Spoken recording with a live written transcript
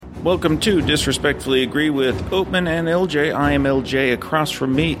Welcome to Disrespectfully Agree with Oatman and LJ. I am LJ. Across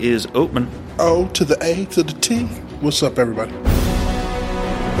from me is Oatman. O to the A to the T. What's up, everybody?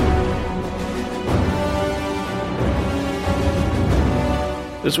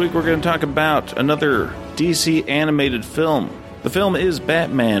 This week we're going to talk about another DC animated film. The film is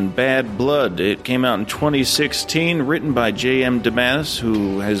Batman Bad Blood. It came out in 2016, written by J.M. DeMatteis,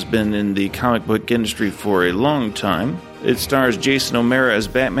 who has been in the comic book industry for a long time. It stars Jason O'Mara as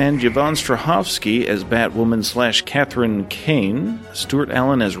Batman, Yvonne Strahovski as Batwoman / Catherine Kane, Stuart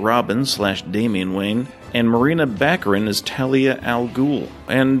Allen as Robin / Damian Wayne, and Marina Baccarin as Talia al Ghul.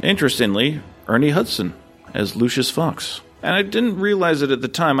 And interestingly, Ernie Hudson as Lucius Fox. And I didn't realize it at the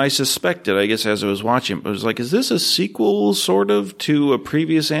time. I suspected, I guess, as I was watching it. I was like, is this a sequel, sort of, to a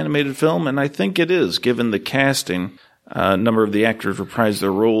previous animated film? And I think it is, given the casting. A number of the actors reprise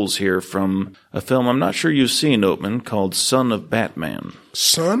their roles here from a film I'm not sure you've seen, Oatman, called Son of Batman.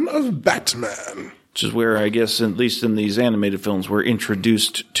 Son of Batman. Which is where, I guess, at least in these animated films, we're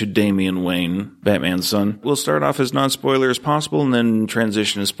introduced to Damian Wayne, Batman's son. We'll start off as non-spoiler as possible and then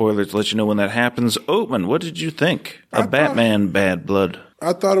transition to spoilers to let you know when that happens. Oatman, what did you think of Batman Bad Blood?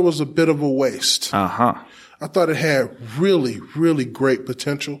 I thought it was a bit of a waste. Uh-huh. I thought it had really, really great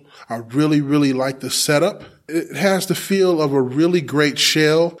potential. I really, really liked the setup. It has the feel of a really great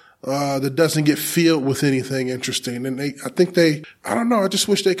shell that doesn't get filled with anything interesting. And I just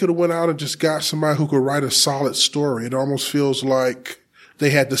wish they could have went out and just got somebody who could write a solid story. It almost feels like they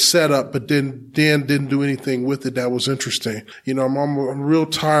had the setup, but then didn't do anything with it that was interesting. You know, I'm real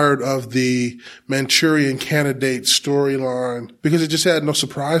tired of the Manchurian Candidate storyline because it just had no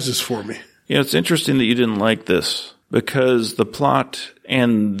surprises for me. Yeah, it's interesting that you didn't like this because the plot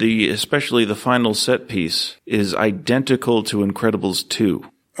and especially the final set piece is identical to Incredibles 2.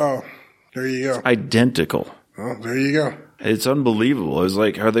 Oh, there you go. It's identical. Oh, there you go. It's unbelievable. I was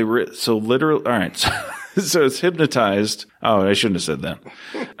like, are they so literal? All right. So it's hypnotized. Oh, I shouldn't have said that.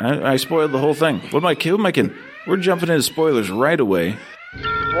 I spoiled the whole thing. What am I kidding? We're jumping into spoilers right away.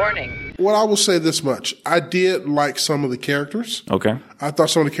 Warning. Well, I will say this much. I did like some of the characters. Okay. I thought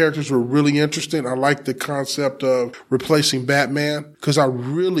some of the characters were really interesting. I liked the concept of replacing Batman because I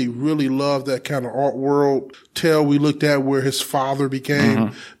really, really love that kind of art world tale we looked at where his father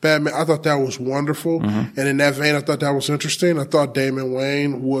became Batman. I thought that was wonderful. And in that vein, I thought that was interesting. I thought Damian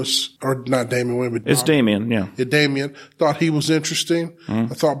Wayne but it's Damian, yeah. Damian. Thought he was interesting. I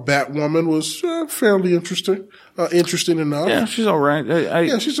thought Batwoman was fairly interesting. Interesting enough. Yeah, she's all right.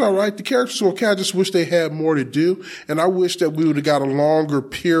 Yeah, she's all right. The characters were okay. I just wish they had more to do. And I wish that we would have got a longer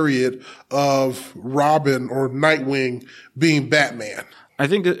period of Robin or Nightwing being Batman. I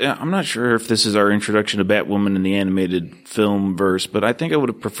think I'm not sure if this is our introduction to Batwoman in the animated film verse, but I think I would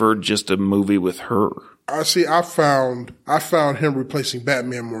have preferred just a movie with her. I found him replacing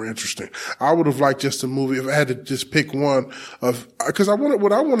Batman more interesting. I would have liked just a movie if I had to just pick one because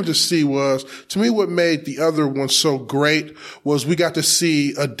what I wanted to see was, to me, what made the other one so great was we got to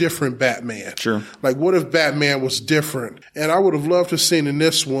see a different Batman. Sure. Like, what if Batman was different? And I would have loved to have seen in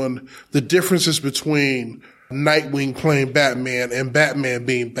this one the differences between Nightwing playing Batman and Batman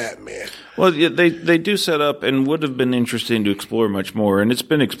being Batman. Well, yeah, they do set up and would have been interesting to explore much more, and it's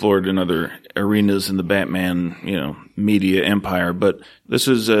been explored in other arenas in the Batman, media empire. But this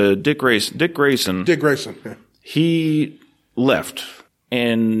is Dick Grayson. Dick Grayson. Yeah. He left,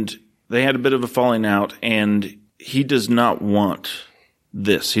 and they had a bit of a falling out, and he does not want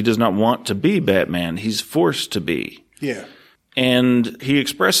this. He does not want to be Batman. He's forced to be. Yeah. And he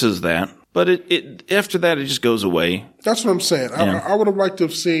expresses that. But it after that, it just goes away. That's what I'm saying. Yeah. I would have liked to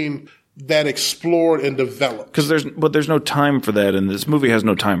have seen that explored and developed. Because there's no time for that, and this movie has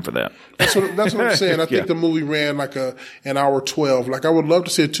no time for that. That's what I'm saying. I think the movie ran like an hour 12. Like, I would love to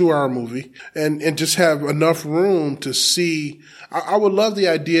see a 2-hour movie and just have enough room to see. I would love the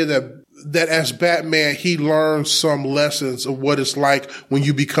idea that as Batman, he learns some lessons of what it's like when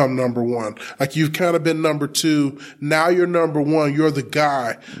you become number one. Like, you've kind of been number two. Now you're number one. You're the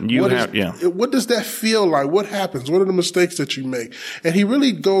guy. What does that feel like? What happens? What are the mistakes that you make? And he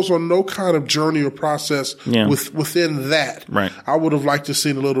really goes on no kind of journey or process within that. Right. I would have liked to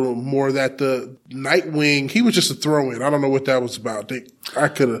see a little more of that. The Nightwing, he was just a throw-in. I don't know what that was about. I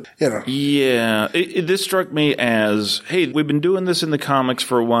could have, Yeah. This struck me as, hey, we've been doing this in the comics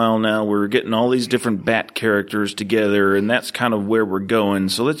for a while now. We're getting all these different Bat characters together, and that's kind of where we're going.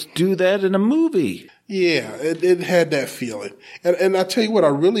 So let's do that in a movie. Yeah, it had that feeling. And I tell you what, I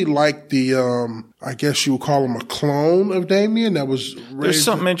really liked the, I guess you would call him a clone of Damian. There's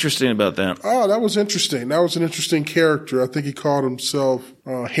something interesting about that. Oh, that was interesting. That was an interesting character. I think he called himself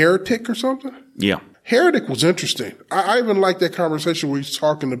Heretic or something. Yeah. Heretic was interesting. I even liked that conversation where he's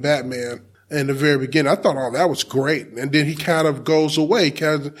talking to Batman in the very beginning. I thought, oh, that was great. And then he kind of goes away. He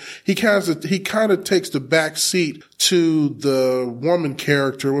kind of takes the back seat to the woman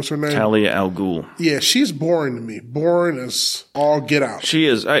character. What's her name? Talia al Ghul. Yeah, she's boring to me. Boring as all get out. She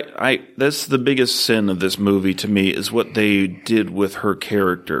is. That's the biggest sin of this movie to me is what they did with her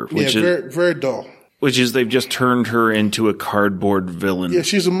character, which is very, very dull. Which is they've just turned her into a cardboard villain. Yeah,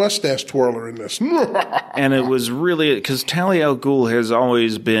 she's a mustache twirler in this. And it was really, because Talia al Ghul has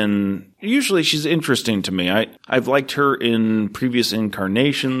always been, usually she's interesting to me. I've liked her in previous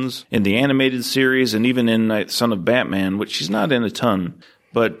incarnations, in the animated series, and even in Son of Batman, which she's not in a ton,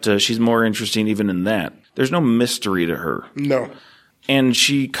 but she's more interesting even in that. There's no mystery to her. No. And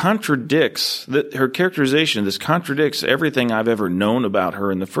she contradicts, her characterization, this contradicts everything I've ever known about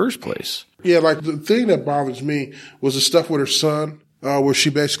her in the first place. Yeah, like the thing that bothers me was the stuff with her son, where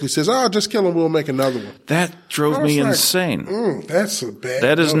she basically says, "Oh, just kill him, we'll make another one." That drove me insane. That's a bad.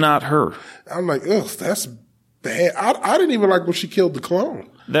 That is not her. I'm like, ugh, that's bad. I didn't even like when she killed the clone.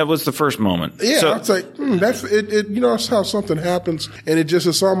 That was the first moment. Yeah, so, I was like, that's it. You know, that's how something happens, and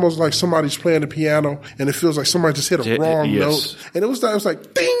it's almost like somebody's playing the piano, and it feels like somebody just hit a wrong note, and it was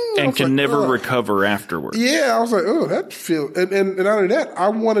like, ding, and can never recover afterwards. Yeah, I was like, oh, that feels, and not only that, I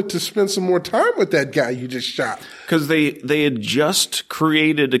wanted to spend some more time with that guy you just shot. Because they had just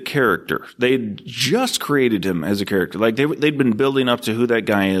created a character. They had just created him as a character. Like they'd been building up to who that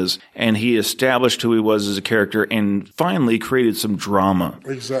guy is, and he established who he was as a character, and finally created some drama,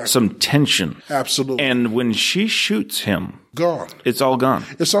 some tension. Absolutely. And when she shoots him, gone. It's all gone.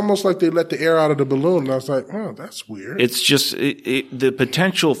 It's almost like they let the air out of the balloon, and I was like, oh, that's weird. It's just the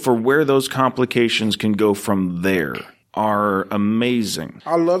potential for where those complications can go from there are amazing.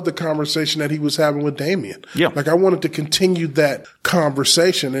 I love the conversation that he was having with Damien. Yeah. Like, I wanted to continue that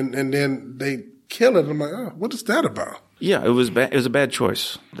conversation, and then they kill it. I'm like, oh, what is that about? Yeah, it was a bad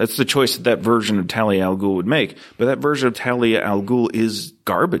choice. That's the choice that version of Talia al Ghul would make. But that version of Talia al Ghul is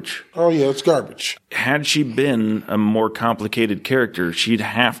garbage. Oh, yeah, it's garbage. Had she been a more complicated character, she'd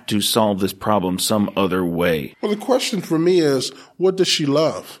have to solve this problem some other way. Well, the question for me is, what does she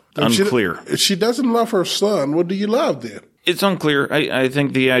love? Unclear. If she doesn't love her son, what do you love then? It's unclear. I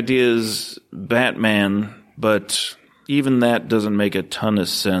think the idea is Batman, but even that doesn't make a ton of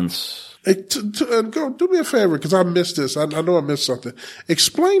sense. Go do me a favor, because I missed this. I know I missed something.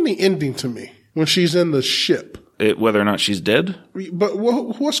 Explain the ending to me when she's in the ship. Whether or not she's dead? But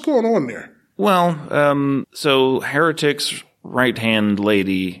what's going on there? Well, so Heretic's right-hand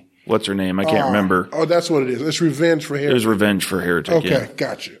lady, what's her name? I can't remember. Oh, that's what it is. It's revenge for Heretic. It was revenge for Heretic. Okay, yeah.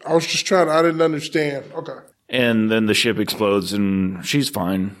 Gotcha. I was just I didn't understand. Okay. And then the ship explodes, and she's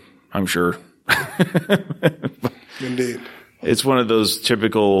fine, I'm sure. Indeed. It's one of those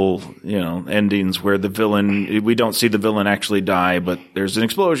typical, endings where the villain, we don't see the villain actually die, but there's an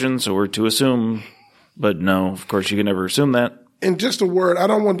explosion, so we're to assume. But no, of course, you can never assume that. And just a word, I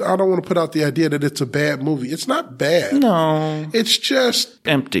don't want to put out the idea that it's a bad movie. It's not bad. No. It's just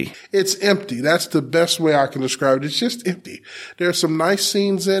empty. It's empty. That's the best way I can describe it. It's just empty. There's some nice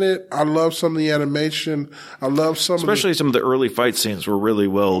scenes in it. I love some of the animation. I love especially some of the early fight scenes were really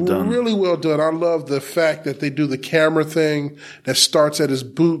well done. Really well done. I love the fact that they do the camera thing that starts at his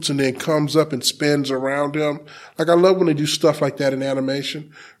boots and then comes up and spins around him. Like, I love when they do stuff like that in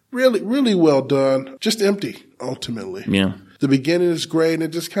animation. Really, really well done. Just empty, ultimately. Yeah. The beginning is great, and it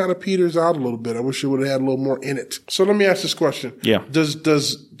just kind of peters out a little bit. I wish it would have had a little more in it. So let me ask this question. Yeah. Does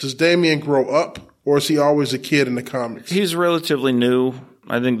Damien grow up, or is he always a kid in the comics? He's relatively new.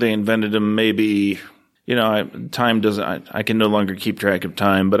 I think they invented him maybe, time doesn't, I can no longer keep track of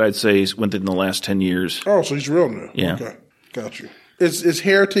time, but I'd say within the last 10 years. Oh, so he's real new. Yeah. Okay. Got you. Is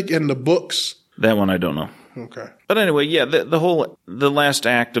Heretic in the books? That one I don't know. Okay. But anyway, yeah, the last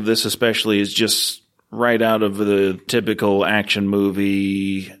act of this especially is just right out of the typical action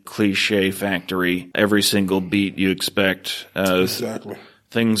movie cliche factory. Every single beat you expect. Exactly.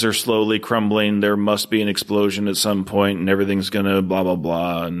 Things are slowly crumbling. There must be an explosion at some point, and everything's gonna blah blah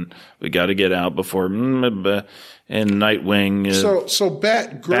blah, and we got to get out before. And Nightwing. So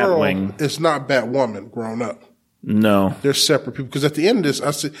Batgirl is not Batwoman grown up. No, they're separate people. Because at the end of this,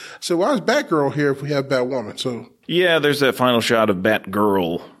 I said, "So why is Batgirl here if we have Batwoman?" So yeah, there's that final shot of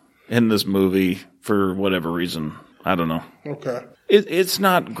Batgirl in this movie for whatever reason. I don't know. Okay, it's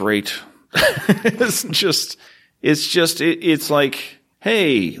not great. It's like,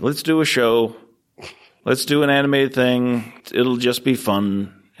 hey, let's do a show. Let's do an animated thing. It'll just be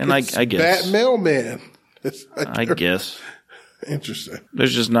fun. And I guess. Bat Mailman. I guess. Interesting.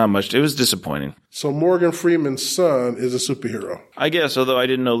 There's just not much. It was disappointing. So Morgan Freeman's son is a superhero. I guess, although I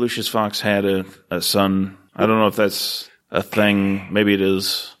didn't know Lucius Fox had a son. I don't know if that's a thing. Maybe it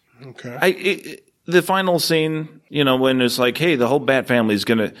is. Okay. The final scene, when it's like, hey, the whole Bat family is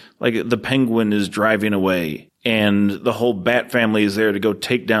going to, like, the Penguin is driving away and the whole Bat family is there to go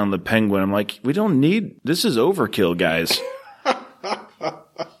take down the Penguin. I'm like, this is overkill, guys.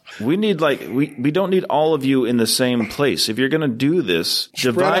 We need, we don't need all of you in the same place. If you're going to do this,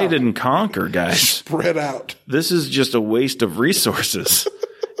 divide and conquer, guys. Spread out. This is just a waste of resources.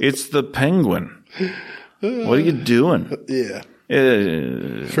 It's the Penguin. What are you doing? Yeah.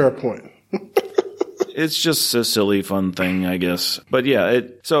 Fair point. It's just a silly, fun thing, I guess. But yeah,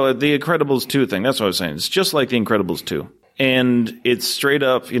 so the Incredibles 2 thing, that's what I was saying. It's just like the Incredibles 2. And it's straight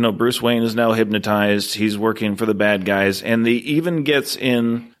up, Bruce Wayne is now hypnotized. He's working for the bad guys. And they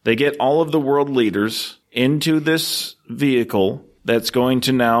get all of the world leaders into this vehicle that's going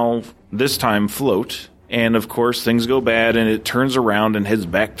to now, this time, float. And, of course, things go bad, and it turns around and heads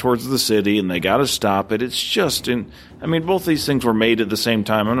back towards the city, and they got to stop it. It's just, both these things were made at the same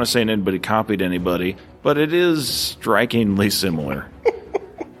time. I'm not saying anybody copied anybody, but it is strikingly similar.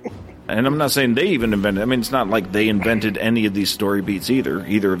 And I'm not saying they even invented it. It's not like they invented any of these story beats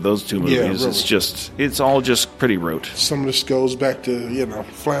either of those two movies. Yeah, really. It's all just pretty rote. Some of this goes back to,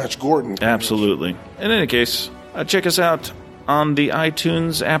 Flash Gordon. Absolutely. In any case, check us out on the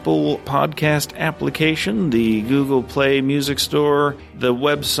iTunes Apple Podcast application, the Google Play Music Store, the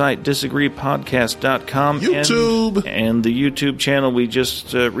website disagreepodcast.com, YouTube, and the YouTube channel we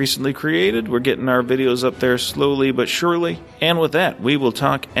just recently created. We're getting our videos up there slowly but surely. And with that, we will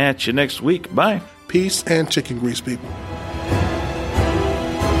talk at you next week. Bye. Peace and chicken grease, people.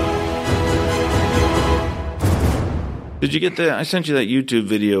 Did you get I sent you that YouTube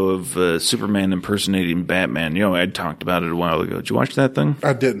video of Superman impersonating Batman. I talked about it a while ago. Did you watch that thing?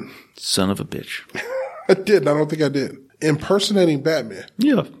 I didn't. Son of a bitch. I didn't. I don't think I did. Impersonating Batman?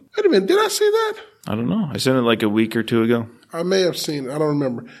 Yeah. Wait a minute. Did I see that? I don't know. I sent it like a week or two ago. I may have seen it. I don't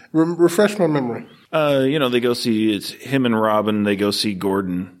remember. Refresh my memory. They go see, it's him and Robin. They go see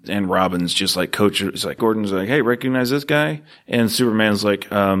Gordon, and Robin's just like, coach. It's like, Gordon's like, hey, recognize this guy? And Superman's like,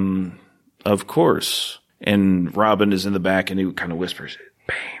 of course. And Robin is in the back, and he kind of whispers,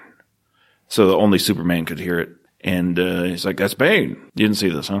 Bane. So the only Superman could hear it. And he's like, that's Bane. You didn't see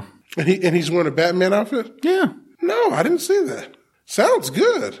this, huh? And he's wearing a Batman outfit? Yeah. No, I didn't see that. Sounds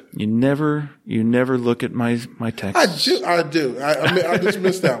good. You never look at my texts. I do. I just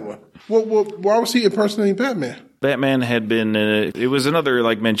missed that one. Well, why was he impersonating Batman? Batman had been, it was another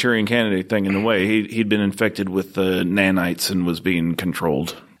like Manchurian Candidate thing in a way. He'd been infected with nanites and was being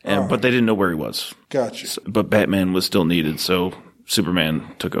controlled. But they didn't know where he was. Gotcha. But Batman was still needed, so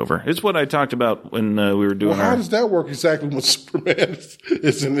Superman took over. It's what I talked about when we were doing how does that work exactly when Superman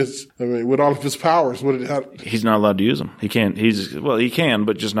is in this? With all of his powers, he's not allowed to use them. He can't. He can,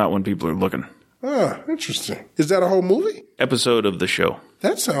 but just not when people are looking. Ah, interesting. Is that a whole movie? Episode of the show.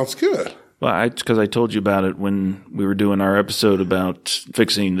 That sounds good. Well, because I told you about it when we were doing our episode about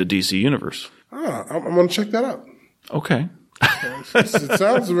fixing the DC universe. I'm going to check that out. Okay. It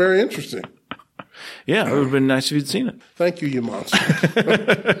sounds very interesting. Yeah, it would have been nice if you'd seen it. Thank you, you monster.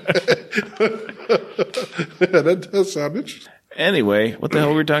 That does sound interesting. Anyway, what the hell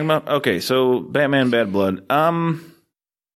were we talking about? Okay, so Batman Bad Blood.